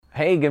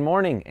Hey, good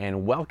morning,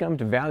 and welcome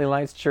to Valley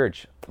Lights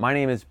Church. My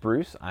name is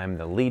Bruce. I'm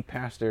the lead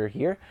pastor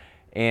here,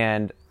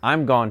 and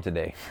I'm gone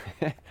today.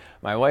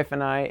 My wife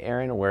and I,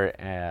 Erin, we're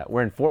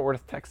in Fort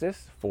Worth,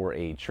 Texas, for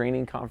a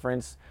training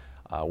conference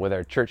with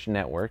our church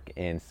network,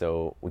 and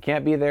so we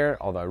can't be there.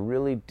 Although I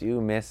really do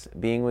miss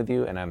being with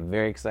you, and I'm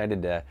very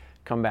excited to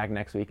come back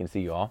next week and see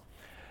you all.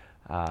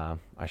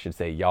 I should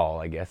say y'all,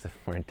 I guess, if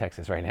we're in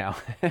Texas right now.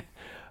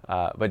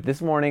 But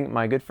this morning,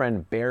 my good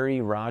friend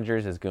Barry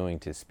Rogers is going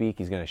to speak.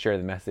 He's going to share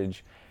the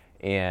message.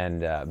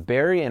 And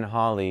Barry and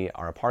Holly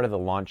are a part of the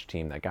launch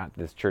team that got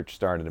this church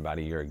started about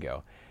a year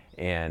ago.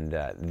 And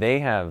they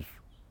have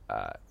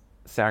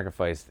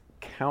sacrificed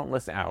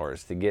countless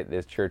hours to get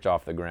this church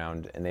off the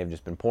ground, and they've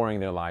just been pouring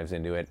their lives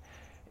into it.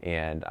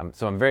 And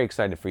so I'm very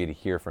excited for you to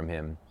hear from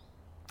him.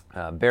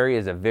 Barry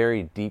is a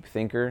very deep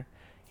thinker.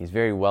 He's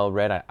very well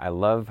read. I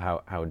love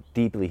how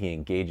deeply he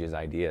engages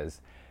ideas.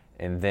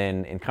 And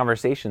then in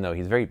conversation, though,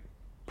 he's very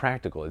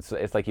practical.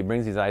 It's like he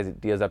brings these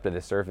ideas up to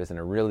the surface in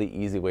a really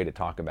easy way to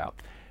talk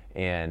about.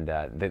 And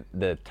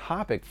the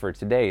topic for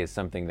today is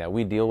something that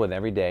we deal with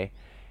every day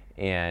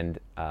and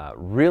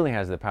really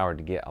has the power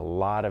to get a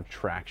lot of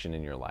traction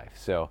in your life.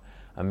 So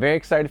I'm very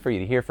excited for you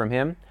to hear from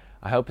him.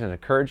 I hope it's an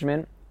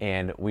encouragement,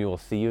 and we will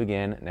see you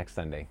again next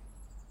Sunday.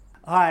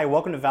 Hi,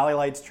 welcome to Valley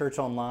Lights Church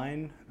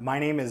Online. My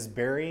name is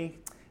Barry.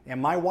 And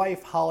my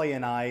wife, Holly,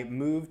 and I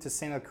moved to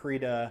Santa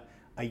Clarita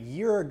a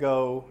year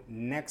ago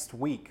next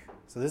week.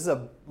 So this is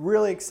a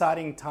really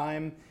exciting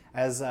time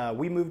as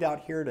we moved out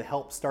here to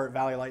help start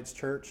Valley Lights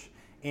Church.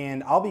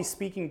 And I'll be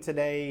speaking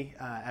today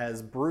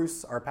as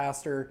Bruce, our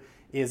pastor,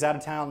 is out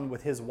of town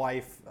with his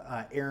wife,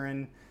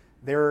 Erin.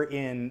 They're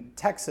in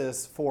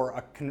Texas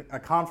for a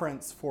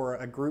conference for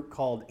a group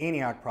called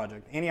Antioch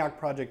Project. Antioch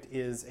Project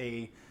is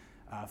a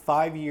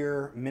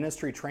 5-year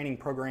ministry training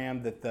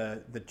program that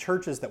the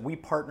churches that we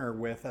partner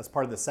with as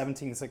part of the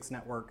 17-6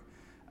 network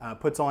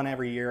puts on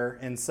every year.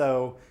 And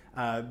so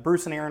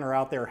Bruce and Erin are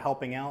out there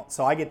helping out.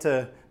 So I get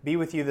to be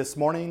with you this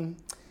morning,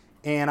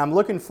 and I'm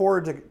looking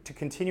forward to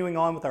continuing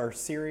on with our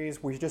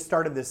series. We just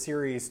started this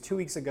series 2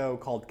 weeks ago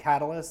called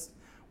Catalyst,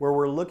 where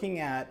we're looking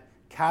at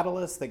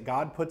catalysts that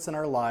God puts in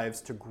our lives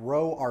to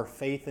grow our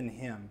faith in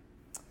Him.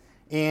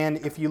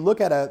 And if you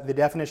look at the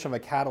definition of a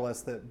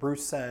catalyst that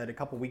Bruce said a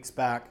couple weeks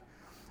back,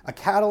 a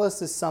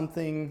catalyst is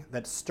something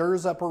that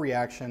stirs up a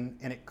reaction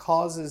and it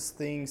causes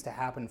things to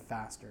happen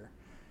faster.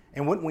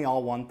 And wouldn't we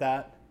all want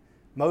that?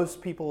 Most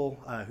people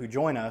who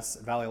join us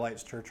at Valley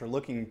Lights Church are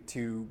looking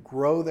to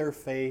grow their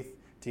faith,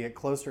 to get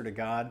closer to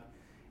God.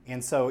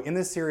 And so in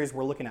this series,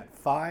 we're looking at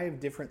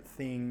 5 different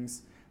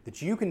things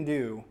that you can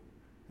do,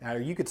 or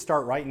you could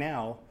start right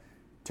now,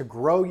 to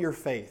grow your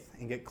faith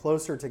and get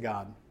closer to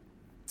God.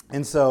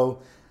 And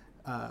so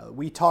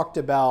we talked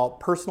about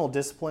personal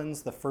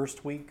disciplines the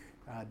first week.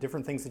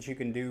 Different things that you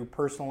can do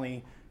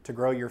personally to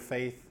grow your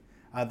faith.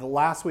 The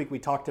last week we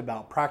talked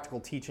about practical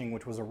teaching,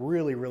 which was a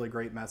really, really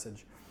great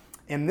message.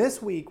 And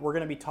this week we're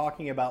going to be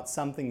talking about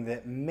something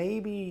that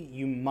maybe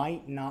you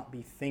might not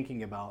be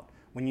thinking about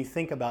when you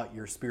think about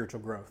your spiritual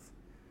growth.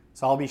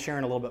 So I'll be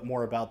sharing a little bit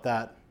more about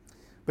that.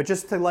 But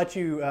just to let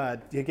you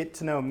to get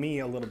to know me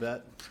a little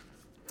bit.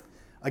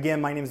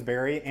 Again, my name is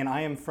Barry, and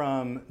I am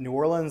from New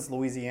Orleans,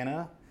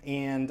 Louisiana.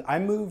 And I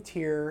moved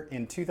here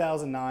in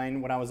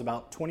 2009 when I was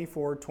about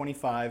 24,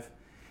 25.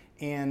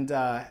 And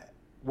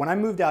when I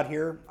moved out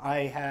here,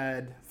 I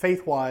had,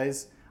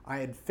 faith-wise, I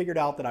had figured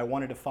out that I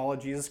wanted to follow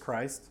Jesus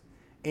Christ.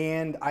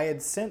 And I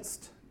had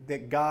sensed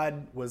that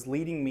God was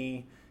leading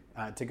me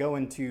to go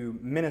into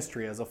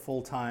ministry as a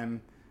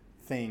full-time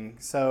thing.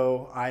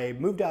 So I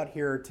moved out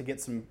here to get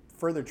some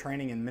further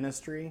training in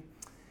ministry.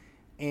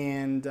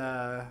 And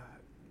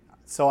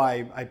so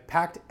I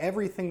packed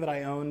everything that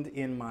I owned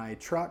in my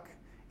truck,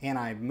 and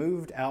I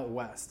moved out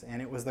west,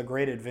 and it was the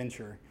great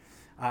adventure.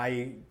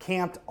 I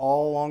camped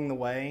all along the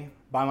way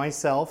by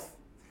myself.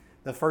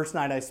 The first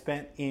night I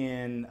spent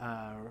in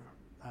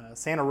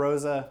Santa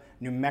Rosa,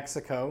 New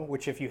Mexico,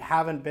 which if you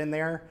haven't been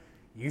there,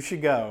 you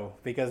should go,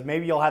 because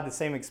maybe you'll have the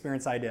same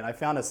experience I did. I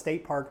found a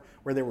state park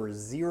where there were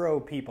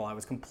 0 people. I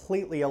was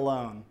completely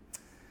alone.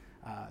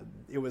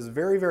 It was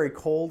very, very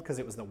cold because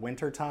it was the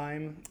winter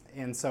time,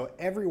 and so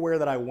everywhere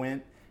that I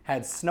went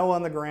had snow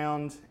on the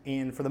ground,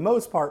 and for the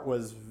most part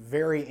was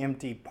very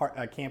empty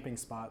camping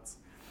spots.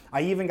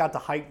 I even got to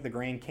hike the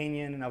Grand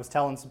Canyon, and I was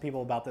telling some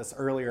people about this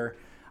earlier.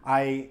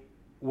 I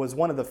was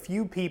one of the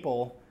few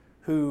people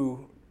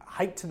who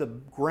hiked to the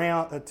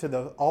ground,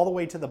 all the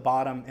way to the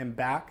bottom and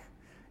back.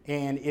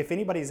 And if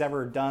anybody's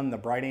ever done the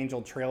Bright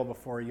Angel Trail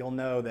before, you'll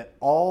know that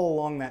all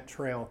along that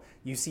trail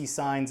you see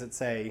signs that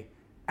say,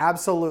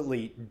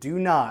 absolutely do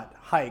not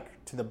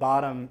hike to the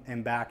bottom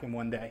and back in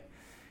one day.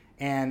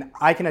 And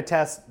I can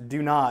attest,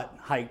 do not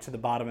hike to the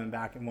bottom and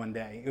back in one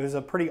day. It was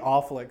a pretty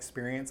awful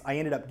experience. I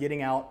ended up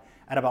getting out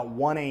at about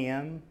 1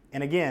 a.m.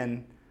 And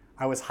again,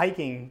 I was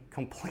hiking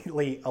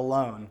completely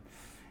alone.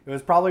 It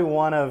was probably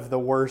one of the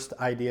worst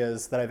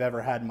ideas that I've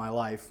ever had in my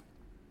life.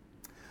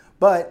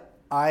 But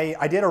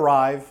I did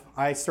arrive.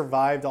 I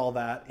survived all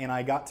that, and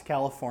I got to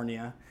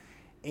California.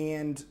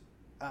 And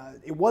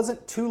it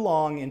wasn't too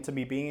long into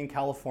me being in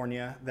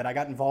California that I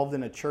got involved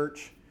in a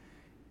church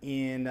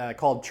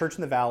called Church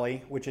in the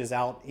Valley, which is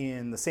out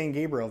in the San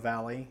Gabriel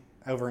Valley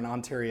over in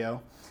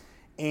Ontario.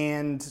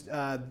 And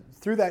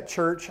through that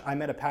church, I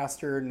met a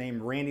pastor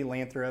named Randy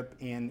Lathrop,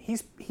 and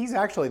he's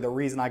actually the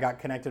reason I got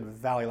connected with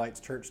Valley Lights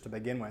Church to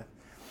begin with.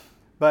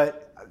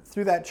 But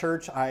through that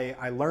church,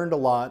 I learned a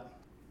lot.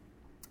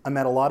 I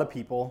met a lot of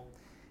people,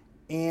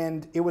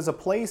 and it was a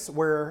place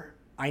where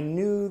I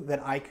knew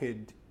that I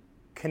could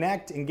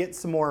connect and get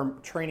some more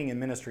training in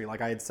ministry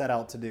like I had set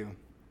out to do.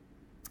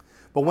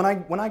 But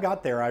when I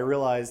got there, I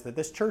realized that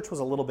this church was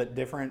a little bit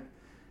different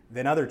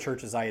than other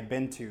churches I had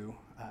been to.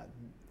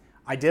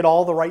 I did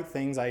all the right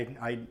things.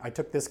 I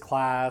took this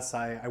class,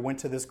 I went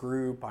to this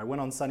group, I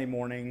went on Sunday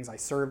mornings, I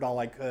served all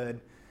I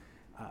could.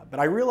 But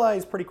I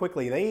realized pretty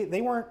quickly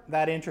they weren't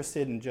that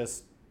interested in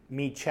just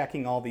me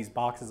checking all these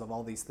boxes of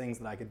all these things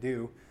that I could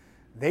do.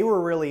 They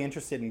were really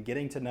interested in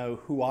getting to know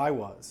who I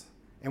was.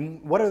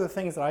 And what are the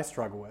things that I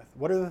struggle with?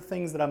 What are the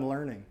things that I'm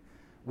learning?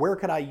 Where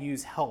could I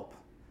use help?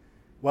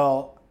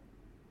 Well,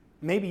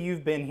 maybe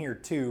you've been here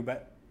too,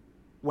 but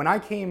when I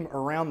came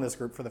around this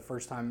group for the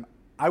first time,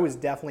 I was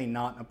definitely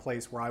not in a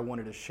place where I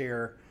wanted to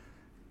share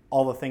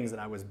all the things that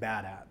I was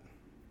bad at.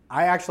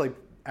 I actually,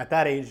 at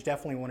that age,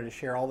 definitely wanted to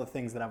share all the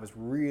things that I was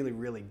really,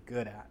 really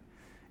good at.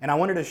 And I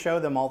wanted to show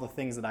them all the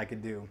things that I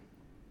could do.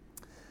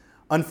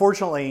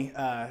 Unfortunately,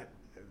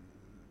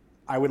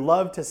 I would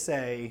love to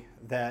say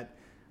that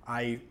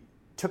I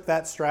took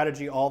that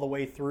strategy all the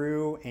way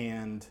through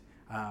and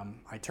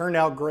I turned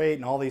out great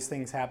and all these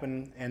things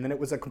happened. And then it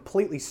was a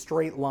completely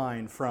straight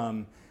line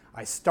from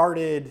I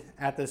started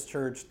at this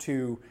church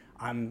to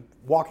I'm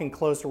walking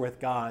closer with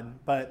God,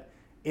 but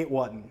it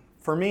wasn't.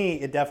 For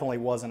me, it definitely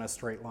wasn't a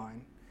straight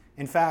line.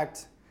 In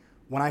fact,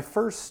 when I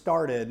first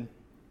started,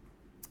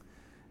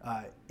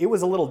 it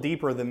was a little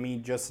deeper than me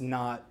just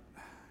not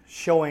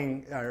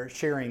showing or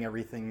sharing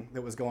everything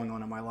that was going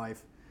on in my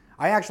life.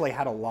 I actually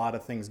had a lot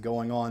of things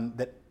going on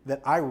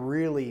that I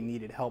really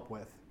needed help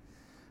with.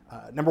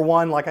 Number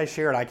one, like I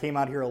shared, I came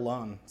out here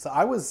alone. So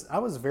I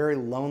was very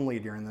lonely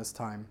during this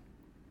time.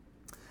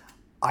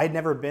 I'd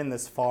never been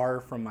this far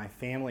from my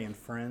family and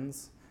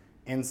friends.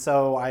 And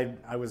so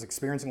I was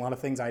experiencing a lot of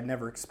things I'd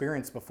never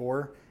experienced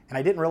before, and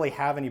I didn't really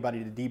have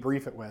anybody to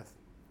debrief it with.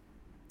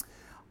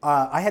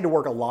 I had to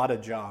work a lot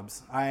of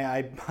jobs.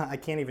 I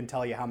can't even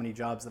tell you how many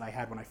jobs that I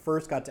had when I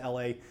first got to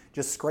LA,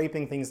 just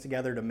scraping things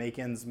together to make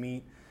ends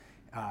meet.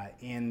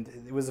 And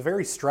it was a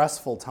very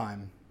stressful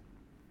time.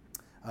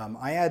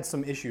 I had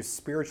some issues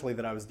spiritually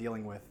that I was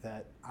dealing with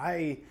that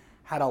I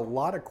had a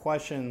lot of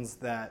questions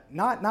that,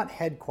 not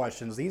head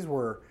questions, these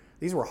were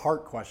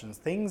heart questions,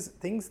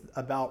 things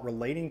about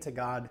relating to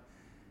God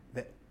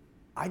that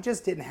I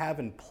just didn't have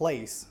in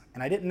place,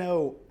 and I didn't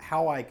know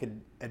how I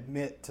could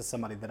admit to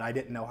somebody that I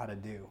didn't know how to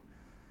do.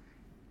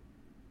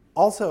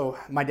 Also,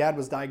 my dad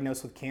was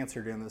diagnosed with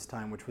cancer during this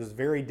time, which was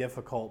very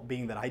difficult,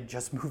 being that I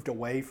just moved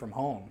away from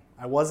home.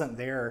 I wasn't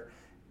there,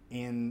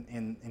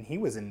 and he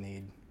was in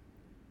need.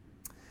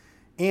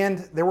 And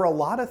there were a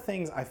lot of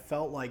things I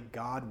felt like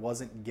God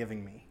wasn't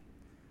giving me.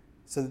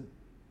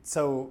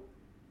 So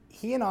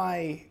he and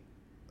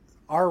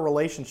our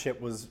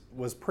relationship was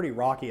pretty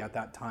rocky at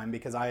that time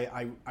because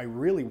I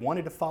really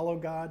wanted to follow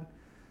God,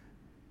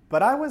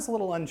 but I was a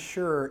little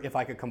unsure if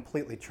I could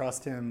completely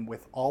trust him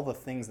with all the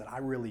things that I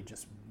really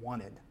just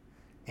wanted,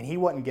 and he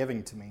wasn't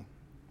giving to me.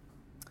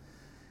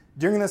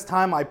 During this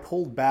time, I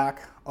pulled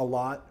back a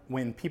lot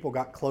when people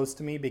got close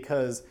to me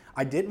because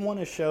I didn't want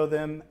to show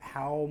them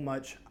how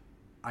much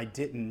I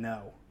didn't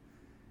know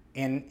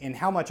and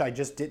how much I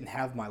just didn't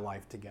have my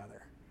life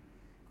together.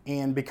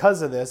 And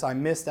because of this, I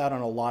missed out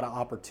on a lot of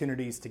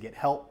opportunities to get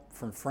help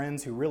from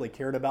friends who really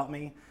cared about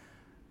me.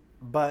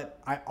 But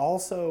I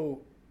also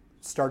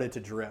started to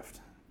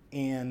drift.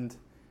 And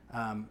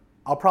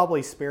I'll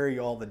probably spare you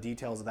all the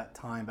details of that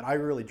time, but I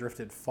really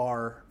drifted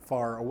far,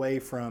 far away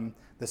from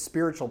the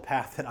spiritual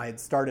path that I had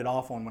started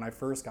off on when I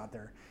first got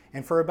there.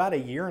 And for about a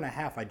year and a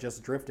half, I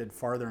just drifted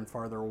farther and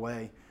farther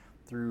away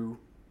through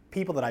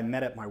people that I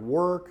met at my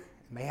work,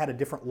 and they had a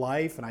different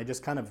life, and I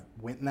just kind of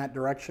went in that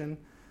direction.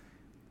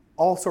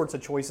 All sorts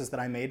of choices that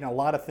I made, and a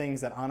lot of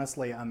things that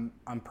honestly I'm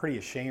pretty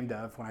ashamed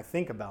of when I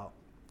think about.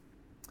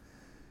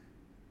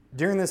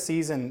 During this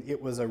season,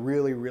 it was a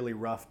really, really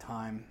rough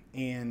time,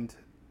 and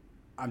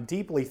I'm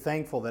deeply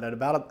thankful that at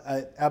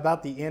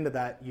about the end of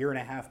that year and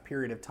a half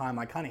period of time,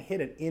 I kind of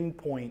hit an end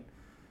point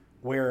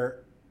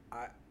where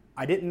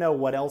I didn't know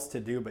what else to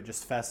do but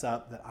just fess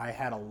up that I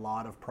had a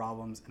lot of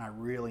problems and I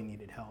really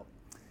needed help.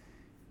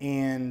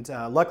 And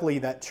luckily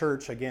that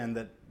church, again,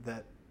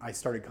 that I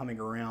started coming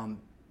around,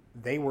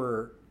 they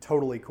were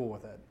totally cool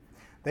with it.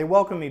 They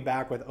welcomed me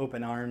back with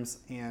open arms,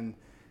 and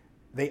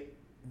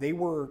they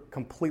were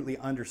completely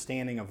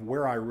understanding of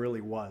where I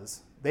really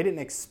was. They didn't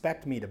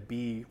expect me to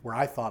be where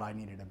I thought I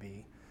needed to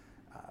be,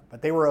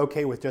 but they were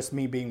okay with just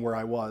me being where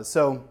I was.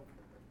 So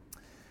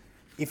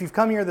if you've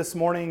come here this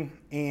morning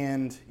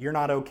and you're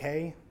not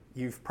okay,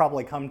 you've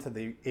probably come to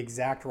the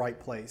exact right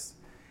place.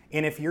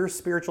 And if your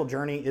spiritual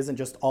journey isn't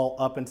just all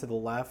up and to the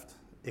left,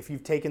 if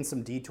you've taken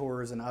some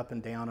detours and up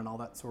and down and all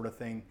that sort of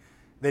thing,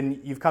 then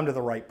you've come to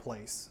the right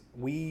place.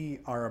 We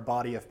are a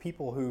body of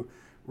people who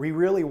we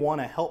really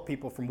want to help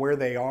people from where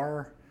they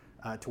are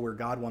to where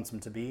God wants them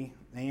to be,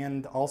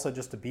 and also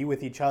just to be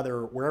with each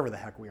other wherever the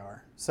heck we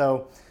are.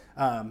 So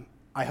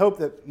I hope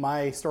that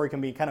my story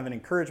can be kind of an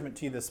encouragement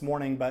to you this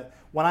morning, but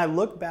when I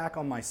look back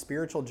on my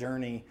spiritual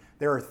journey,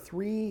 there are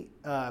three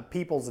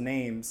people's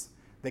names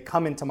that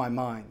come into my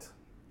mind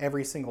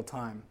every single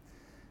time.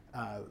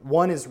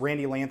 One is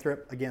Randy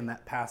Lathrop, again,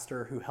 that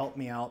pastor who helped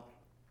me out.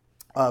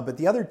 But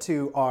the other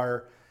two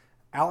are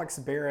Alex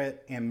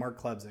Barrett and Mark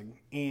Klebzig.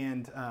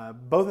 And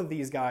both of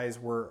these guys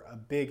were a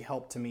big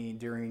help to me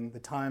during the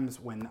times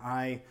when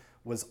I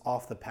was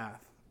off the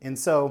path. And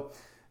so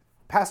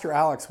Pastor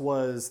Alex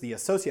was the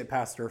associate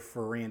pastor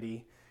for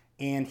Randy,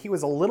 and he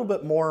was a little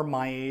bit more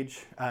my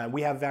age.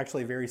 We have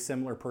actually a very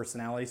similar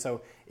personality,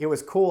 so it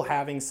was cool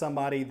having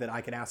somebody that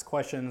I could ask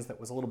questions that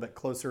was a little bit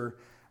closer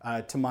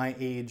to my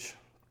age.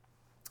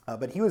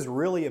 But he was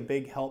really a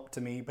big help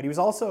to me, but he was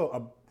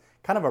also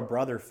kind of a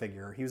brother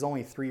figure. He was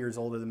only 3 years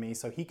older than me,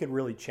 so he could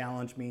really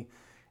challenge me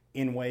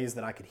in ways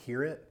that I could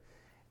hear it.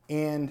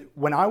 And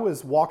when I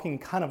was walking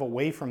kind of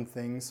away from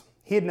things,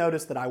 he had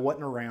noticed that I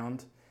wasn't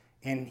around,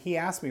 and he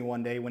asked me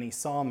one day when he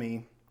saw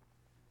me,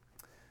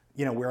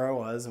 where I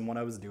was and what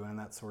I was doing,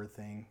 that sort of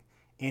thing.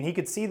 And he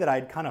could see that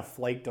I'd kind of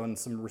flaked on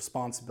some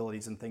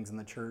responsibilities and things in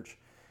the church.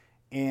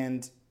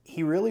 And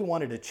he really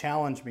wanted to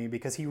challenge me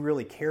because he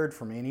really cared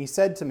for me. And he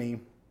said to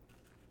me,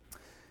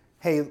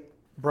 "Hey,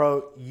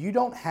 bro, you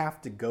don't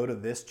have to go to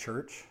this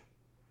church,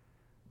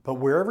 but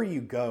wherever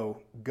you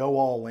go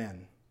all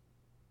in."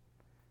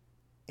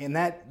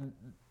 And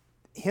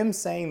him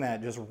saying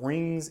that just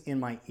rings in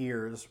my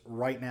ears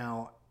right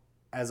now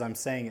as I'm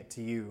saying it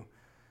to you.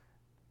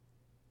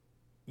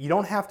 You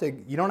don't have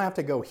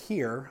to go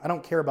here. I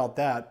don't care about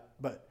that,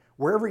 but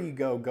wherever you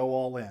go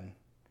all in.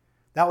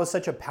 That was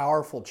such a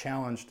powerful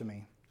challenge to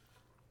me.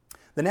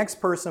 The next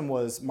person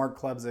was Mark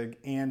Klebzig,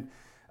 and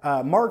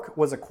Mark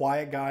was a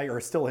quiet guy, or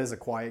still is a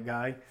quiet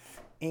guy.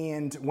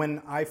 And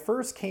when I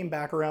first came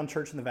back around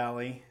Church in the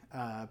Valley,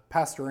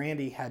 Pastor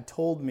Andy had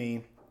told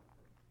me,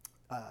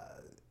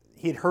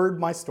 he'd heard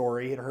my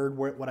story, he'd heard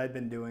what I'd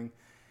been doing,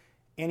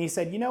 and he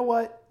said, "You know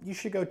what? You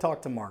should go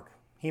talk to Mark.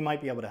 He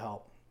might be able to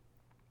help."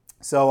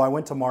 So I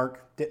went to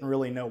Mark, didn't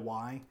really know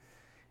why,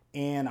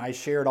 and I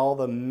shared all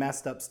the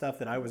messed up stuff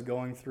that I was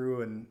going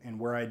through and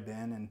where I'd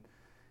been, and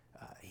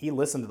he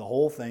listened to the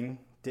whole thing,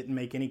 didn't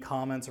make any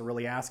comments or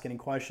really ask any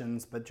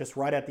questions, but just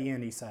right at the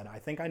end he said, "I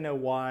think I know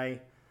why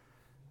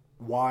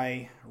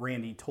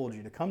Randy told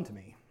you to come to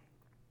me."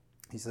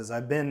 He says,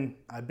 I've been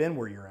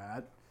where you're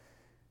at,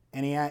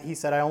 and he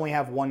said, "I only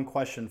have one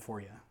question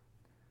for you.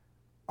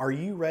 Are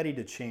you ready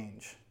to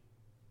change?"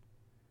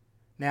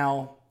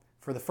 Now,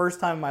 for the first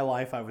time in my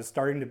life, I was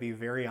starting to be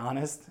very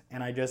honest,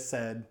 and I just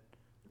said,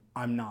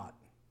 "I'm not."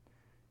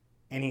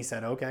 And he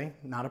said, "Okay,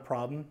 not a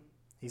problem."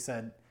 He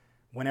said,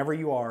 "Whenever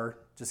you are,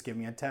 just give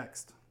me a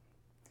text."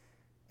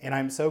 And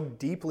I'm so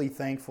deeply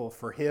thankful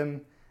for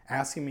him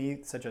asking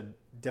me such a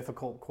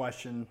difficult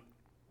question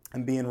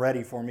and being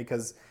ready for me,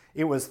 because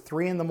it was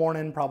 3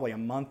 a.m, probably a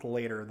month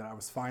later, that I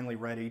was finally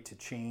ready to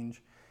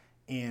change.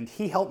 And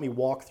he helped me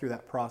walk through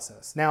that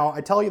process. Now, I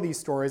tell you these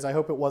stories, I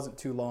hope it wasn't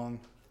too long,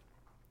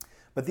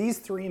 but these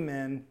 3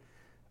 men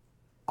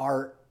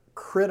are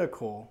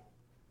critical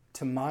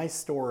to my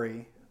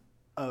story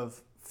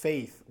of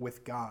faith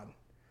with God.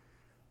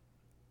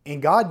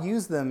 And God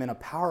used them in a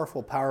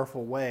powerful,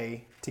 powerful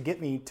way to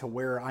get me to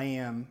where I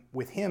am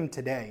with him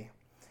today.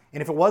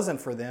 And if it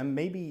wasn't for them,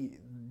 maybe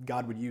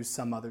God would use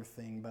some other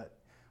thing. But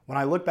when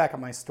I look back at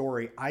my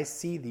story, I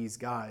see these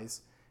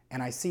guys,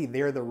 and I see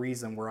they're the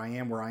reason where I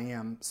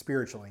am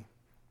spiritually.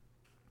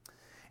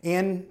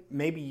 And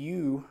maybe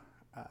you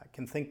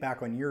can think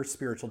back on your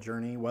spiritual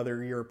journey,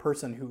 whether you're a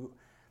person who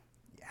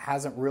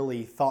hasn't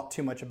really thought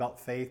too much about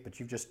faith, but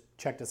you've just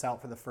checked us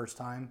out for the first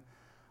time,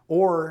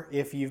 or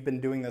if you've been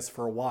doing this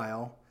for a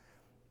while.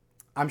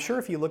 I'm sure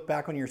if you look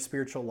back on your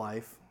spiritual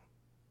life,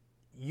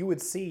 you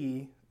would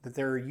see that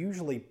there are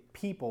usually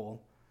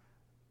people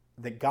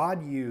that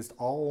God used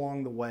all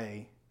along the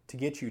way to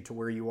get you to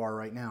where you are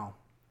right now.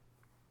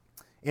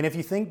 And if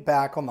you think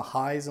back on the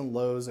highs and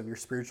lows of your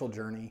spiritual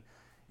journey,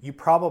 you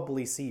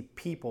probably see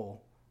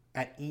people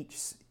at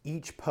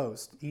each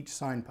post, each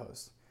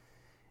signpost.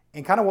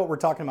 And kind of what we're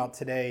talking about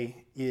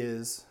today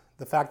is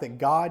the fact that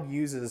God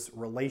uses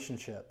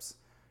relationships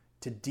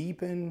to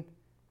deepen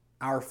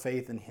our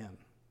faith in him.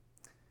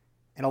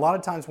 And a lot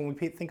of times when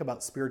we think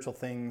about spiritual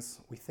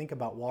things, we think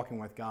about walking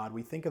with God,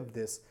 we think of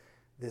this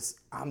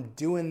I'm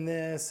doing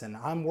this and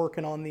I'm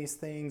working on these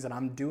things and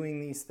I'm doing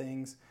these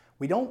things.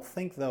 We don't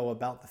think, though,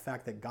 about the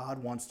fact that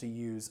God wants to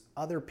use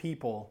other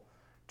people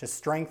to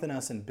strengthen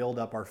us and build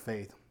up our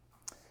faith.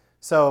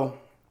 So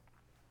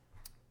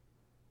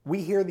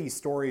we hear these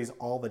stories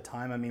all the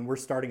time. I mean, we're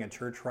starting a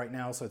church right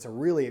now, so it's a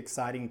really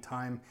exciting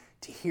time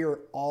to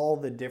hear all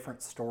the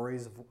different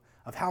stories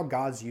of how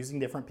God's using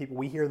different people.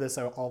 We hear this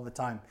all the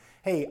time.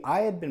 Hey, I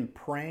had been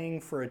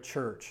praying for a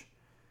church,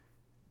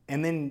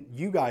 And then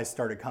you guys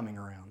started coming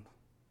around.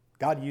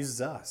 God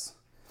uses us.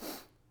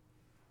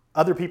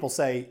 Other people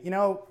say,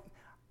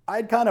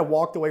 I'd kind of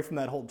walked away from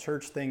that whole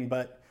church thing,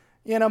 but,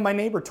 my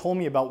neighbor told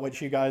me about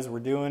what you guys were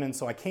doing, and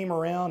so I came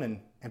around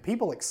and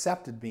people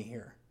accepted me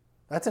here.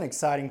 That's an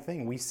exciting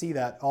thing. We see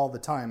that all the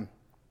time.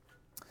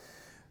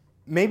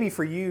 Maybe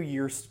for you,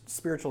 your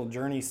spiritual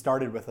journey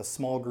started with a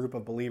small group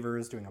of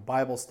believers doing a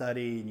Bible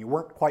study, and you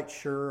weren't quite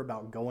sure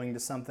about going to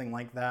something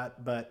like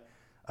that, but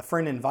a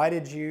friend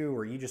invited you,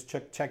 or you just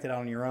checked it out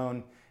on your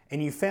own,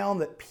 and you found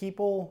that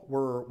people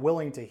were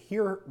willing to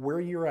hear where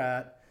you're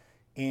at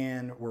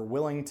and were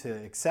willing to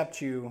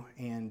accept you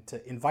and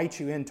to invite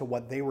you into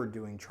what they were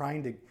doing,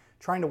 trying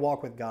to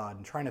walk with God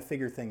and trying to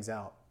figure things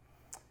out.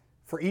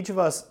 For each of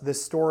us,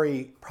 this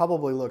story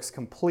probably looks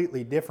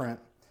completely different,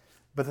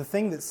 but the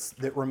thing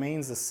that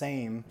remains the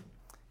same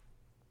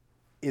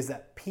is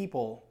that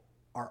people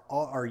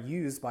are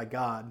used by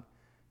God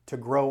to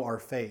grow our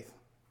faith.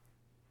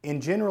 And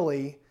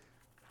generally,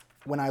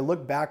 when I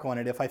look back on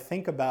it, if I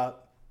think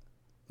about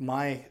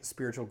my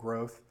spiritual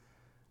growth,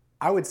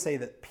 I would say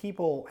that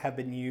people have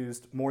been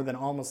used more than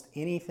almost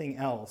anything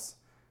else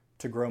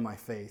to grow my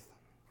faith.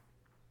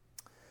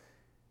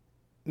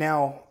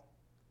 Now,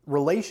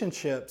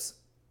 relationships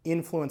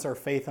influence our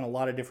faith in a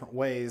lot of different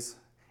ways,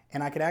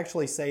 and I could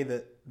actually say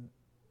that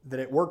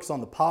it works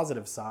on the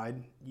positive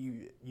side.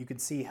 You could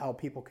see how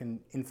people can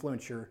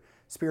influence your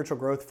spiritual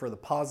growth for the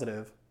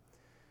positive.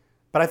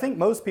 But I think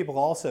most people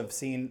also have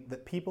seen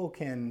that people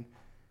can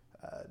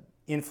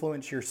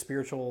influence your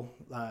spiritual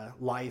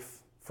life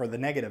for the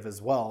negative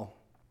as well.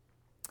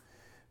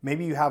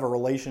 Maybe you have a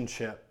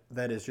relationship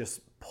that is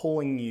just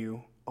pulling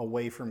you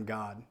away from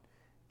God,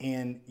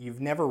 and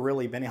you've never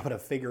really been able to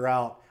figure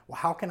out, well,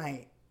 how can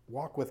I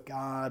walk with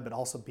God but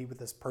also be with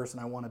this person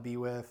I want to be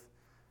with?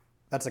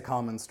 That's a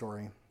common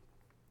story.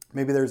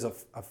 Maybe there's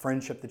a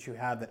friendship that you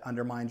have that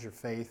undermines your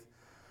faith,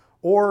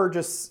 or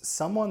just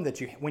someone that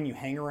when you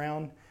hang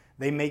around,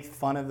 they make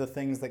fun of the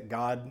things that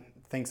God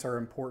thinks are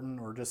important,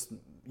 or just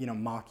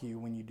mock you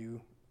when you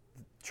do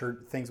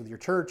things with your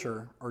church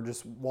or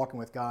just walking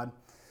with God.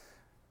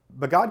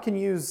 But God can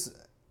use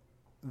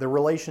the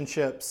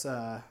relationships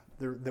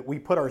that we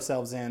put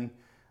ourselves in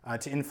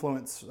to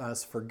influence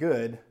us for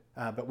good,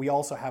 but we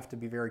also have to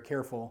be very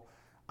careful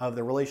of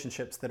the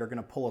relationships that are going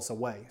to pull us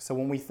away. So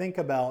when we think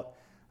about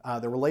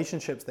the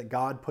relationships that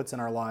God puts in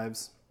our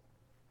lives,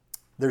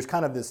 there's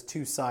kind of this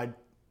two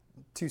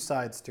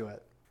sides to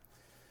it.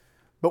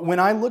 But when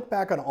I look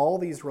back on all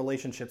these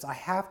relationships, I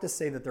have to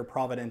say that they're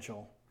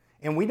providential.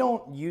 And we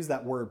don't use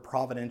that word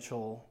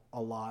providential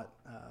a lot.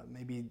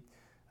 Maybe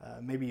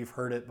you've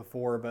heard it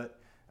before, but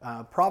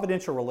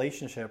providential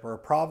relationship or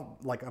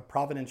a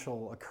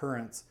providential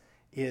occurrence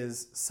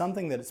is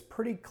something that is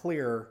pretty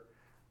clear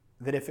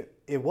that if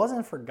it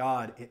wasn't for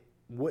God, it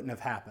wouldn't have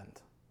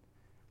happened.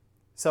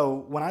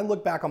 So when I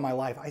look back on my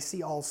life, I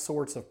see all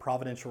sorts of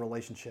providential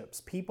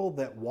relationships, people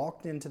that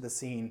walked into the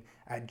scene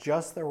at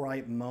just the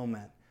right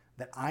moment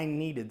that I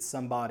needed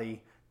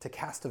somebody to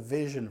cast a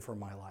vision for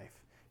my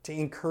life, to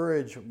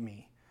encourage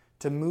me,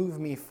 to move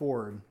me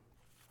forward.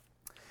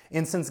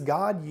 And since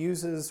God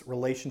uses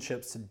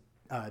relationships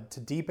to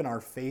deepen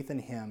our faith in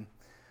Him,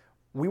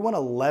 we want to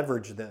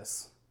leverage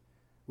this.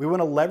 We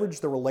want to leverage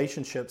the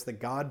relationships that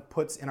God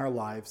puts in our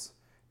lives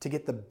to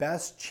get the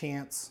best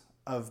chance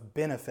of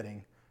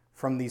benefiting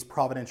from these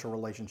providential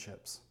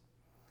relationships.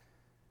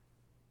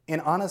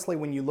 And honestly,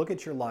 when you look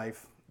at your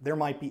life, there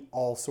might be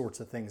all sorts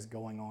of things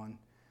going on,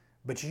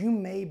 but you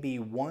may be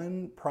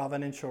one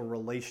providential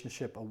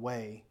relationship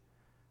away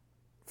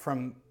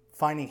from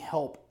finding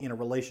help in a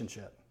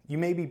relationship. You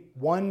may be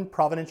one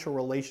providential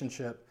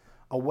relationship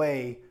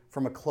away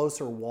from a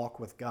closer walk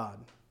with God.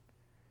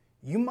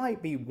 You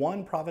might be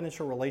one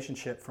providential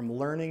relationship from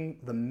learning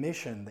the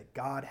mission that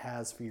God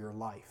has for your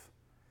life.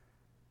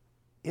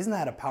 Isn't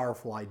that a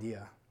powerful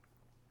idea?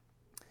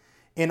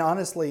 And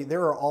honestly,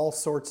 there are all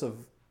sorts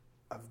of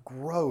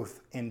growth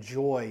and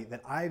joy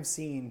that I've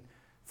seen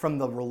from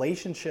the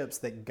relationships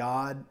that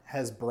God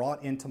has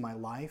brought into my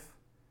life.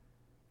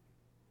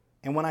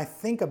 And when I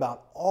think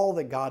about all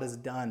that God has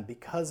done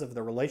because of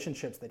the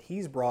relationships that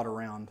He's brought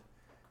around,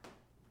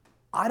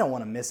 I don't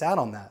want to miss out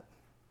on that.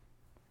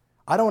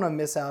 I don't want to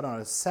miss out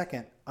on a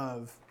second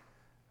of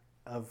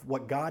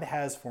what God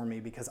has for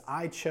me because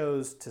I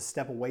chose to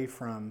step away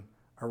from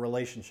a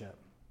relationship.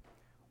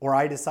 Or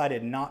I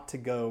decided not to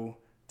go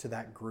to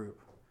that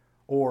group.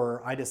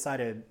 Or I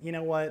decided, you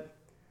know what?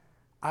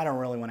 I don't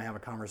really want to have a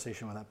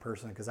conversation with that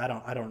person because I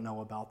don't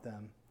know about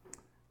them.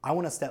 I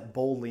want to step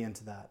boldly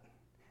into that.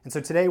 And so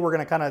today we're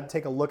going to kind of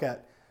take a look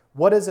at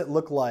what does it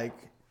look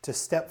like to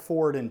step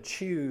forward and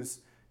choose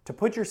to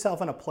put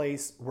yourself in a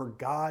place where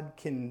God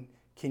can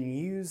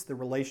use the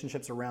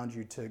relationships around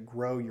you to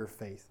grow your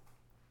faith.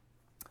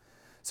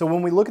 So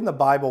when we look in the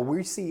Bible,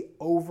 we see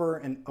over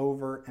and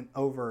over and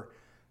over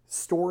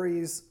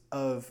stories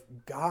of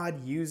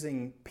God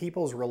using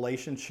people's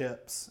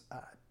relationships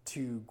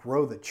to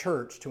grow the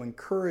church, to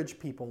encourage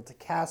people, to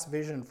cast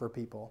vision for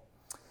people.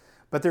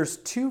 But there's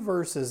two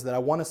verses that I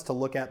want us to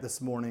look at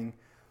this morning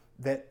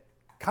that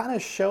kind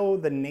of show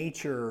the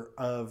nature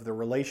of the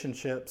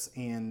relationships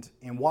and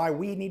why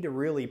we need to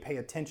really pay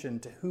attention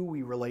to who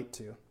we relate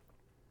to.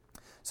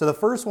 So the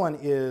first one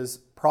is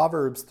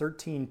Proverbs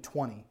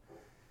 13:20.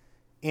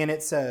 And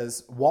it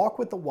says, "Walk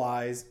with the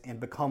wise and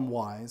become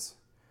wise,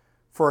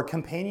 for a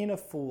companion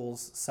of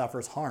fools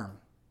suffers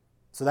harm."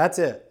 So that's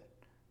it.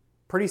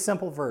 Pretty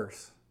simple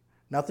verse.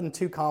 Nothing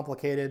too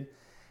complicated.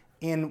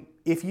 And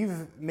if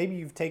maybe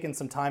you've taken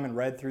some time and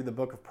read through the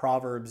book of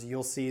Proverbs,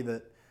 you'll see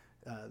that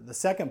the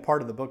second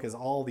part of the book is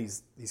all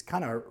these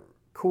kind of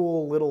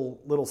cool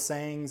little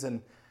sayings.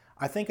 And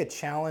I think a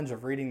challenge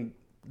of reading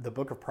the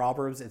book of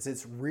Proverbs is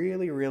it's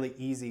really, really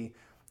easy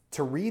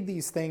to read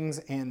these things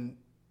and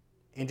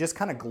just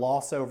kind of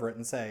gloss over it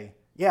and say,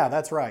 yeah,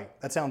 that's right,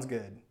 that sounds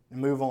good, and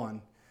move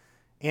on.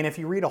 And if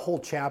you read a whole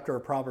chapter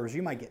of Proverbs,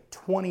 you might get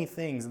 20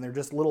 things and they're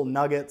just little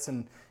nuggets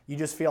and you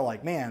just feel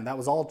like, man, that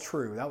was all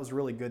true. That was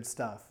really good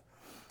stuff.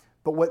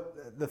 But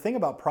what the thing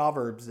about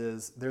Proverbs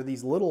is they're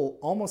these little,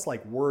 almost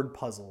like word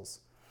puzzles.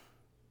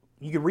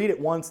 You could read it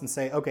once and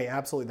say, okay,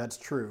 absolutely, that's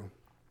true.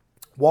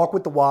 Walk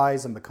with the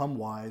wise and become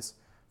wise,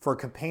 for a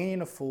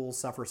companion of fools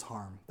suffers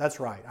harm. That's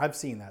right, I've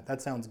seen that.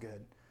 That sounds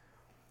good.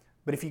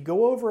 But if you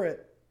go over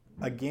it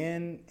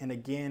again and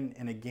again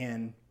and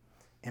again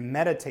and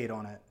meditate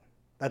on it,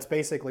 that's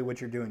basically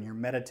what you're doing. You're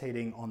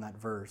meditating on that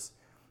verse.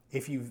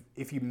 If you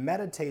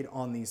meditate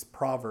on these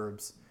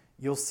Proverbs,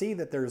 you'll see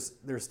that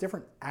there's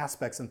different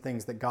aspects and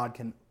things that God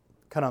can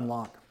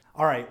unlock.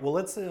 All right, well,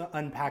 let's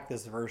unpack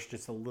this verse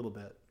just a little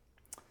bit.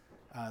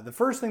 The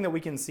first thing that we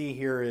can see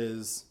here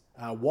is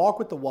walk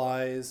with the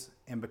wise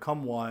and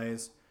become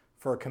wise,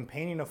 for a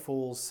companion of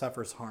fools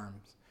suffers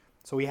harms.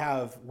 So we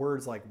have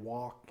words like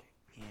walk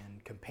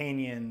and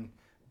companion,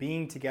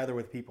 being together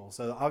with people.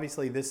 So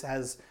obviously this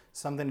has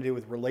something to do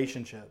with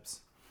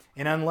relationships.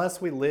 And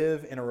unless we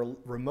live in a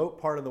remote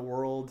part of the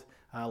world,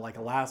 like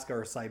Alaska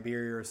or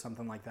Siberia or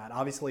something like that,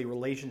 obviously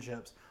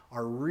relationships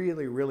are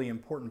really, really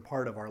important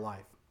part of our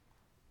life.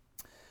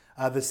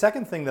 The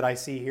second thing that I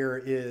see here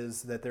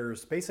is that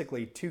there's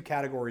basically two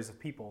categories of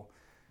people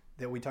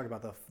that we talk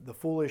about, the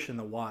foolish and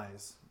the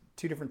wise.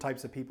 Two different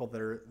types of people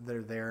that are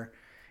there.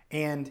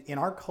 And in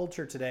our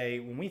culture today,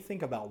 when we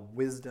think about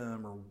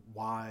wisdom or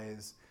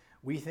wise,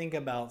 we think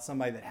about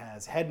somebody that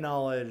has head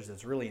knowledge,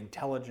 that's really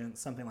intelligent,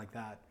 something like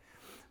that.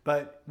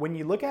 But when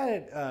you look at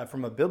it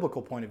from a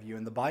biblical point of view,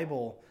 in the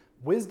Bible,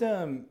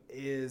 wisdom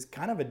is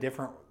kind of a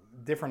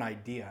different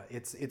idea.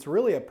 It's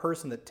really a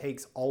person that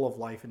takes all of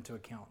life into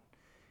account.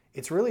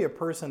 It's really a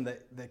person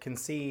that can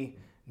see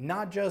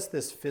not just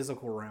this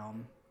physical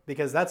realm,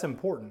 because that's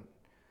important,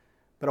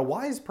 but a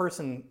wise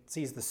person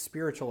sees the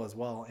spiritual as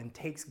well and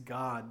takes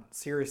God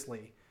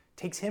seriously,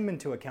 takes him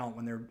into account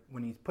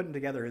when he's putting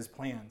together his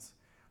plans.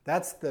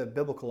 That's the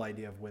biblical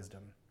idea of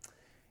wisdom.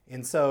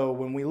 And so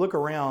when we look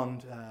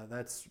around,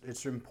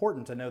 it's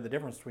important to know the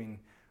difference between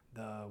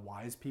the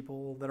wise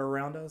people that are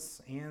around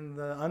us and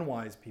the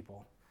unwise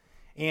people.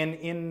 And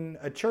in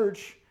a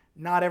church,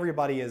 not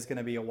everybody is going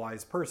to be a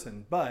wise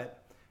person,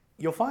 but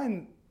you'll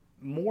find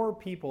more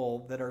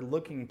people that are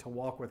looking to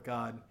walk with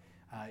God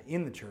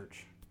in the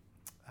church.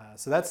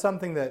 So that's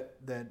something that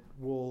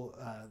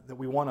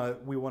we want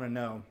to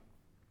know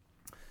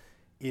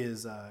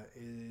is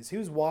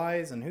who's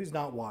wise and who's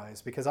not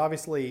wise, because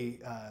obviously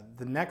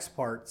the next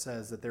part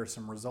says that there's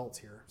some results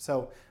here.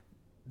 So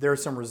there are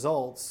some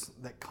results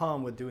that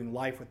come with doing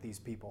life with these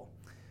people.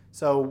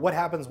 So what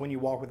happens when you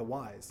walk with the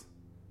wise?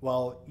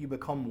 Well, you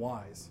become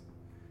wise.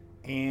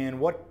 And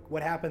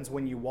what happens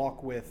when you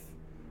walk with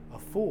a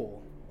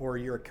fool, or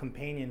you're a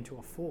companion to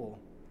a fool?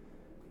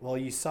 Well,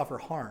 you suffer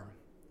harm.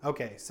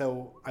 Okay,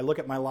 so I look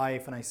at my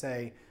life and I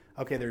say,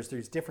 okay, there's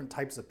different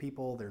types of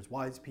people. There's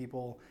wise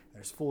people,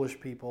 there's foolish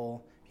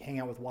people. If you hang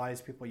out with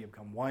wise people, you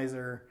become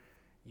wiser.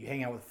 You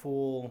hang out with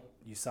fool,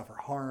 you suffer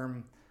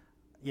harm.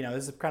 You know,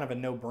 this is kind of a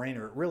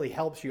no-brainer. It really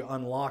helps you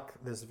unlock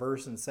this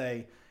verse and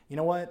say, you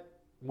know what?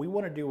 We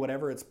want to do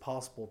whatever it's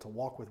possible to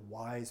walk with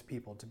wise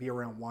people, to be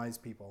around wise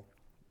people.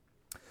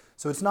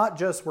 So it's not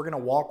just we're going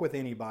to walk with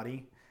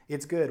anybody.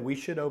 It's good. We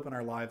should open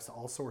our lives to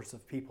all sorts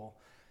of people.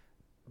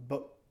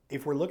 But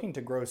if we're looking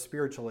to grow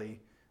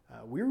spiritually,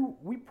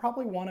 we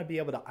probably want to be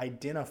able to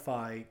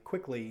identify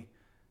quickly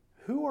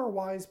who are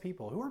wise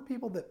people, who are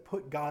people that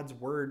put God's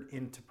word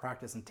into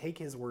practice and take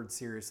his word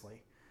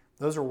seriously.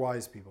 Those are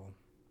wise people.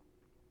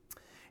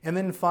 And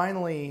then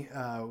finally,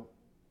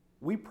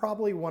 we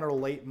probably want to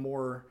relate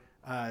more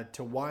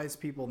to wise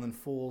people than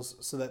fools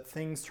so that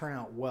things turn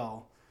out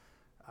well.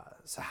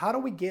 So how do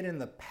we get in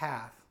the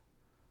path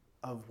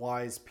of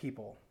wise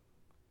people?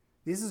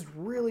 This is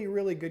really,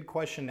 really good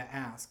question to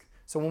ask.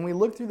 So when we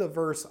look through the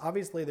verse,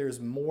 obviously there's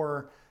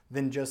more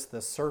than just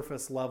the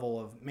surface level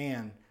of,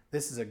 man,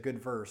 this is a good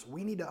verse.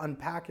 We need to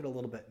unpack it a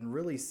little bit and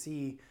really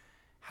see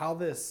how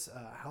this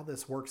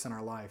works in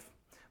our life.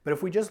 But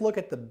if we just look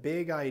at the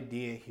big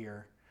idea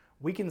here,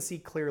 we can see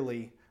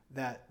clearly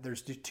that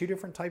there's two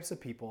different types of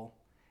people,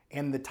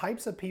 and the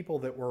types of people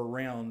that we're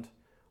around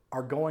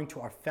are going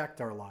to affect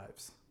our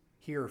lives.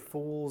 Here,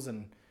 fools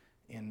and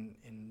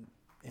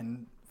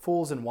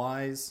fools and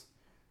wise.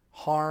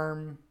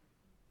 harm,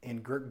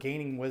 and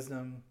gaining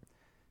wisdom.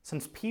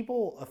 Since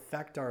people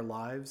affect our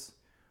lives,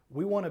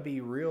 we want to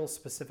be real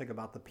specific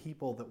about the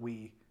people that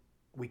we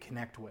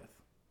connect with.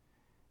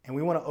 And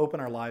we want to open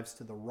our lives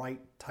to the right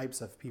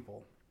types of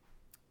people.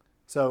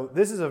 So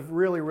this is a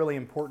really, really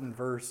important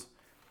verse.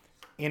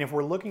 And if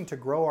we're looking to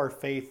grow our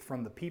faith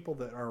from the people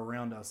that are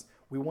around us,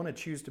 we want to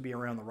choose to be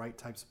around the right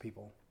types of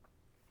people.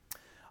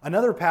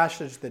 Another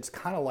passage that's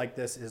kind of like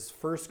this is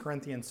 1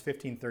 Corinthians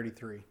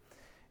 15:33.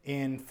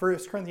 In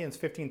 1 Corinthians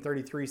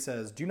 15:33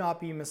 says, "Do not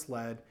be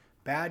misled.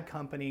 Bad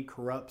company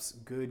corrupts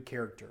good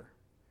character."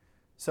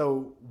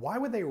 So why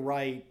would they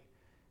write,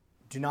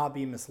 "Do not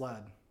be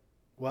misled"?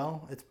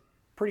 Well, it's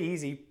pretty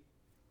easy.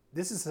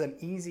 This is an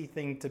easy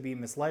thing to be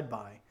misled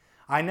by.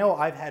 I know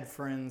I've had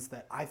friends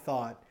that I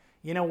thought,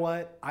 you know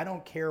what, I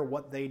don't care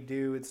what they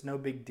do. It's no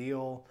big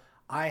deal.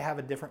 I have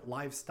a different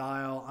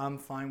lifestyle. I'm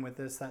fine with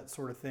this, that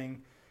sort of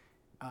thing.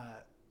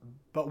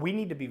 But we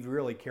need to be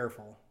really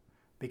careful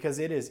because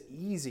it is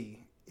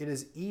easy. It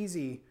is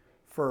easy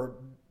for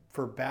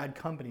bad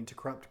company to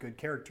corrupt good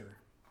character.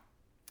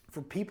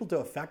 For people to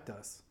affect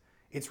us.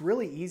 It's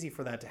really easy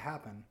for that to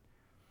happen.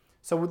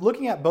 So we're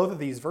looking at both of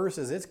these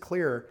verses, it's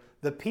clear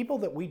the people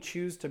that we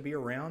choose to be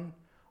around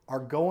are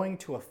going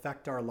to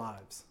affect our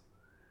lives.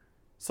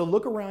 So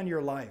look around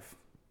your life.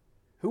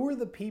 Who are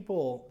the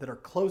people that are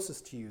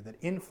closest to you, that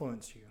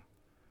influence you?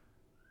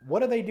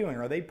 What are they doing?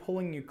 Are they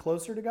pulling you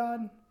closer to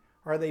God?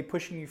 Or are they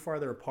pushing you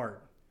farther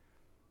apart?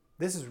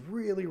 This is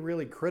really,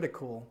 really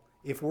critical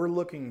if we're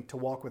looking to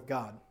walk with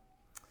God.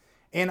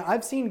 And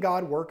I've seen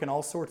God work in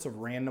all sorts of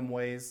random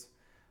ways.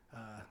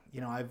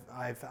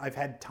 I've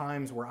had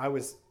times where I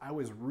was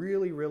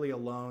really, really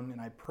alone, and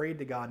I prayed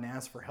to God and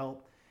asked for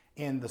help.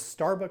 And the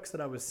Starbucks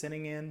that I was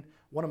sitting in,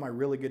 one of my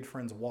really good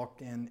friends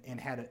walked in and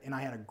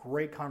I had a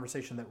great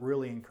conversation that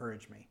really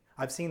encouraged me.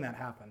 I've seen that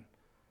happen.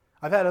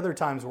 I've had other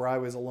times where I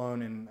was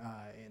alone and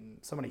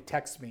somebody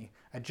texted me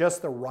at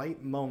just the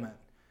right moment.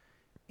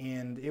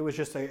 And it was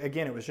just,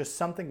 it was just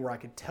something where I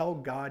could tell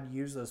God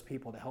used those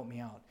people to help me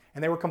out.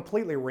 And they were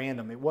completely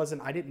random.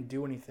 I didn't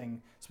do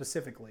anything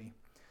specifically.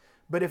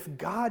 But if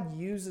God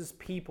uses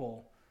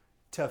people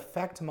to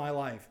affect my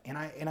life, and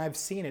I've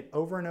seen it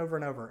over and over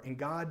and over, and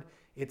God,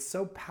 it's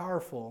so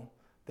powerful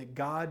that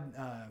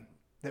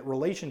that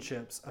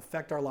relationships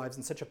affect our lives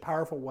in such a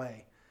powerful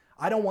way.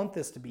 I don't want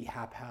this to be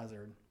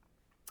haphazard.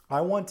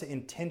 I want to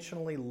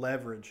intentionally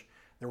leverage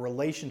the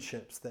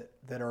relationships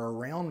that are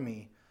around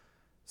me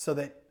so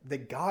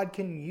that God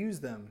can use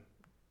them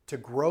to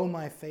grow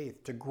my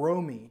faith, to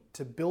grow me,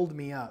 to build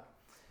me up.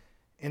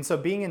 And so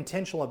being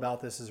intentional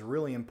about this is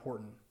really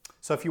important.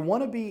 So if you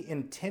want to be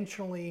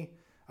intentional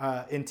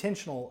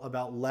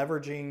about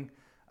leveraging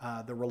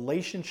the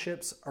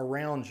relationships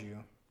around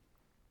you,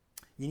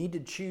 you need to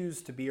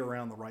choose to be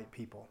around the right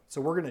people.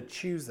 So we're going to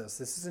choose this.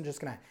 This isn't just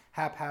going to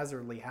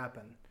haphazardly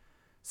happen.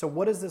 So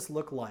what does this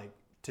look like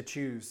to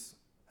choose?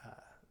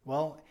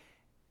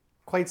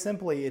 Quite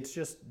simply, it's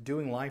just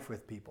doing life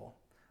with people.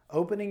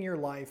 Opening your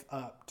life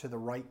up to the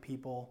right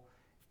people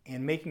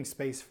and making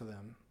space for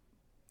them.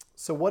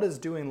 So what does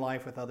doing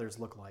life with others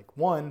look like?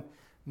 One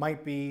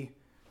might be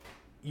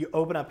you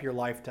open up your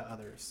life to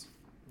others.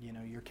 You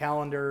know, your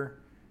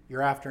calendar,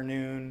 your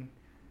afternoon.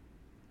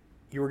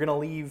 You were going to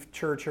leave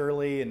church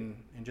early and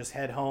just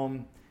head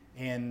home,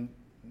 and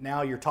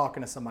now you're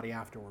talking to somebody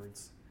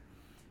afterwards.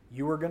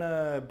 You were going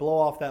to blow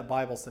off that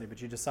Bible study,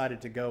 but you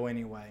decided to go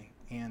anyway,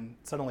 and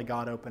suddenly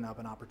God opened up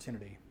an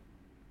opportunity.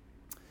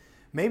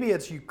 Maybe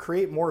it's you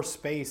create more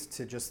space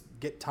to just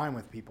get time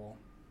with people.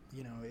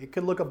 You know, it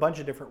could look a bunch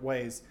of different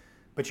ways,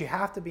 but you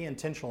have to be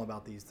intentional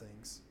about these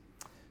things.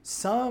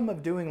 Some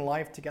of doing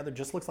life together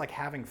just looks like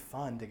having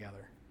fun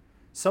together.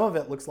 Some of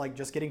it looks like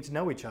just getting to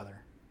know each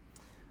other.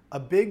 A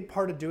big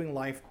part of doing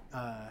life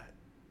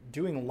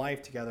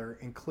together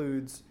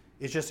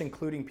is just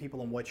including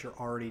people in what you're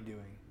already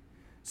doing.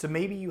 So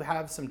maybe you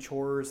have some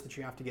chores that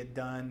you have to get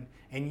done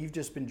and you've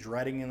just been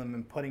dreading them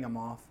and putting them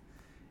off.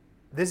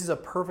 This is a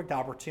perfect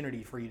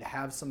opportunity for you to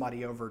have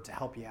somebody over to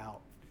help you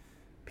out.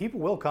 People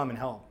will come and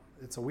help.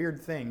 It's a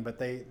weird thing, but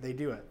they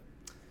do it.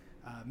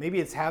 Maybe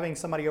it's having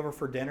somebody over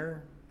for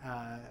dinner,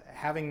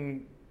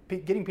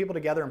 getting people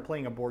together and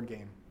playing a board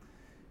game.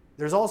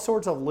 There's all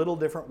sorts of little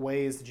different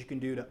ways that you can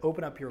do to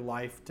open up your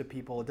life to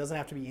people. It doesn't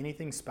have to be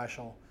anything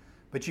special,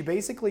 but you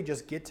basically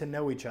just get to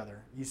know each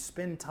other. You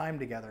spend time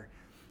together.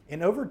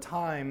 And over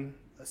time,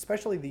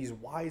 especially these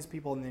wise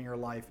people in your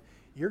life,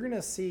 you're going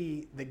to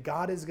see that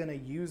God is going to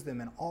use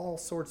them in all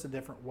sorts of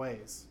different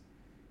ways.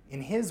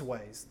 In His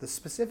ways, the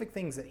specific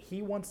things that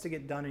He wants to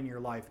get done in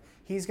your life,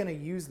 He's going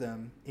to use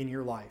them in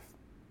your life.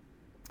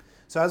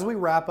 So as we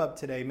wrap up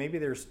today, maybe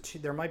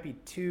there might be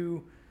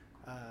two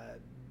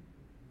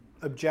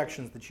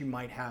objections that you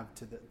might have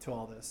to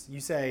all this. You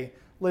say,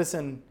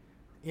 listen,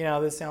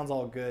 this sounds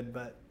all good,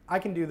 but I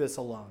can do this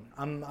alone.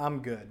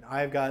 I'm good.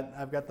 I've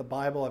got the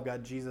Bible. I've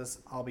got Jesus.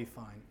 I'll be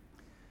fine.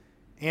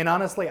 And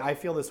honestly, I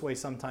feel this way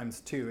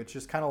sometimes too. It's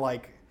just kind of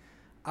like,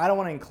 I don't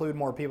want to include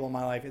more people in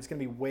my life. It's going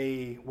to be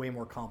way, way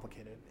more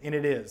complicated. And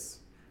it is.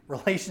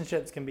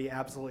 Relationships can be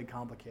absolutely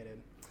complicated.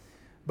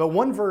 But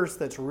one verse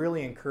that's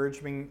really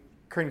encouraging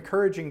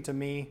to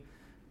me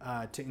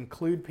to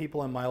include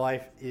people in my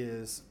life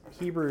is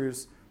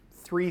Hebrews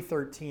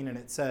 3:13, and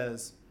it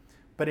says,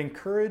 "But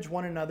encourage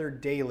one another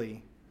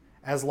daily,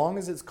 as long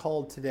as it's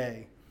called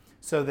today,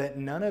 so that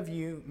none of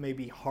you may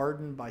be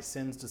hardened by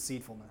sin's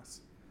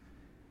deceitfulness."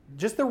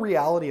 Just the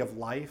reality of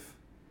life,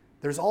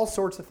 there's all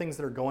sorts of things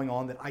that are going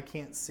on that I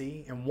can't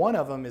see, and one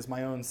of them is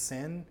my own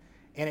sin,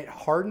 and it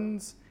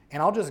hardens,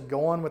 and I'll just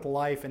go on with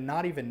life and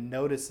not even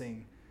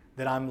noticing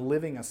that I'm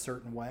living a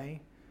certain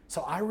way.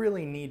 So I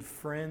really need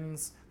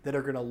friends that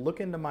are going to look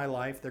into my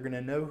life, they're going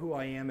to know who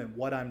I am and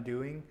what I'm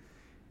doing,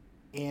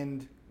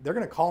 and they're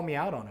going to call me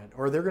out on it,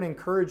 or they're going to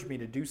encourage me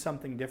to do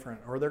something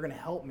different, or they're going to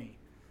help me.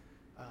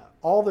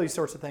 All those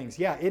sorts of things.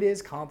 Yeah, it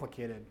is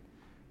complicated,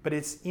 but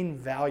it's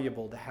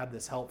invaluable to have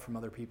this help from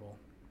other people.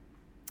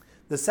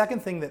 The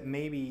second thing that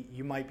maybe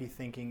you might be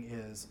thinking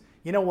is,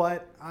 you know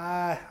what?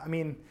 I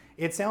mean,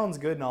 it sounds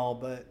good and all,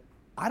 but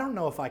I don't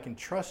know if I can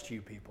trust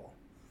you people.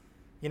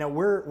 You know,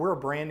 we're a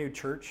brand new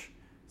church,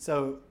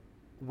 so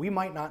we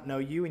might not know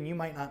you and you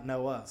might not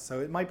know us.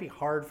 So it might be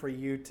hard for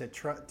you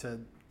to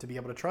be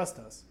able to trust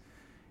us.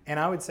 And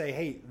I would say,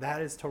 hey,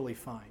 that is totally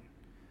fine.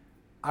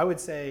 I would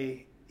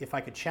say, if I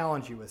could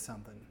challenge you with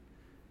something,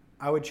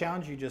 I would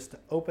challenge you just to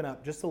open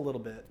up just a little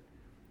bit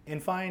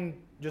and find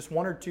just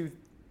one or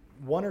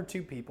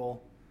two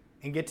people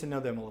and get to know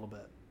them a little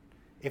bit.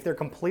 If they're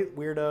complete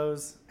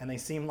weirdos and they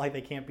seem like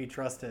they can't be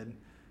trusted,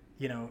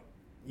 you know,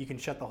 you can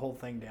shut the whole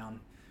thing down.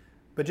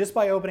 But just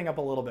by opening up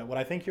a little bit, what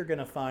I think you're going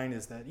to find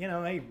is that, you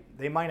know, hey,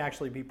 they might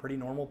actually be pretty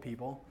normal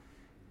people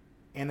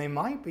and they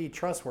might be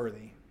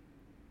trustworthy.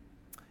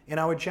 And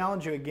I would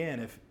challenge you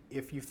again,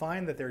 if you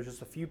find that there's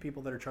just a few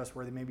people that are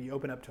trustworthy, maybe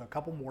open up to a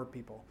couple more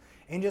people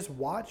and just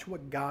watch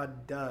what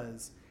God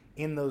does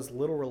in those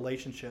little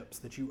relationships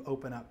that you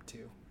open up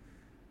to.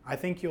 I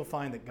think you'll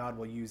find that God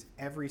will use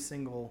every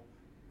single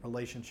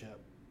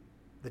relationship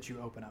that you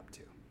open up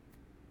to.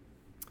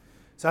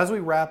 So as we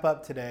wrap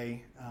up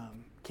today,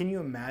 can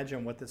you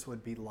imagine what this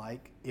would be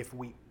like if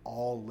we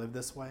all lived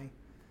this way?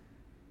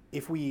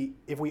 If we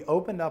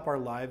opened up our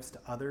lives to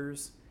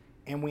others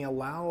and we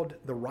allowed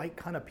the right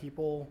kind of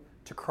people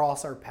to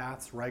cross our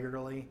paths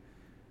regularly,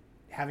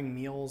 having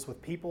meals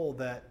with people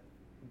that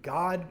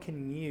God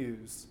can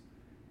use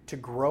to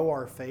grow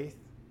our faith.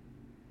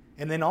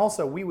 And then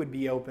also we would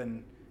be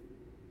open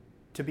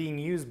to being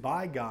used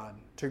by God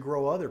to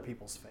grow other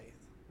people's faith.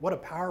 What a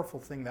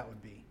powerful thing that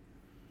would be.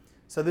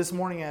 So this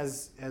morning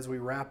as we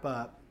wrap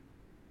up,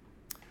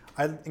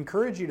 I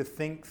encourage you to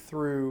think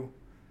through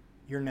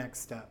your next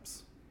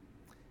steps.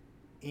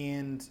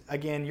 And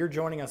again, you're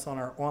joining us on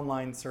our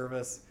online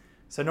service.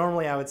 So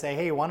normally I would say,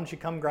 hey, why don't you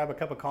come grab a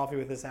cup of coffee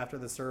with us after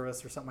the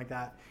service or something like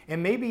that.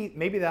 And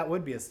maybe that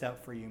would be a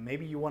step for you.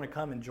 Maybe you want to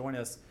come and join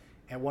us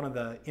at one of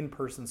the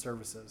in-person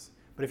services.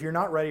 But if you're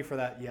not ready for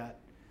that yet,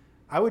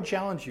 I would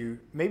challenge you,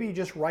 maybe you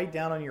just write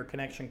down on your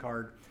connection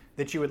card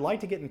that you would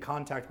like to get in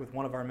contact with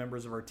one of our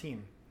members of our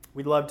team.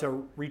 We'd love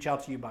to reach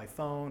out to you by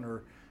phone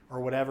or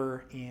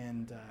whatever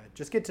and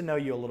just get to know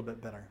you a little bit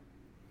better.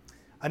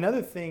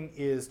 Another thing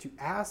is to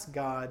ask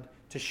God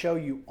to show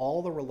you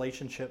all the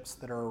relationships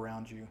that are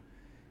around you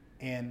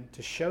and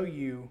to show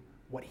you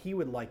what He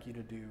would like you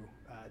to do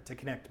to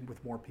connect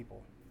with more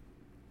people.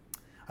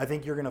 I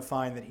think you're going to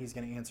find that He's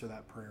going to answer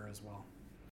that prayer as well.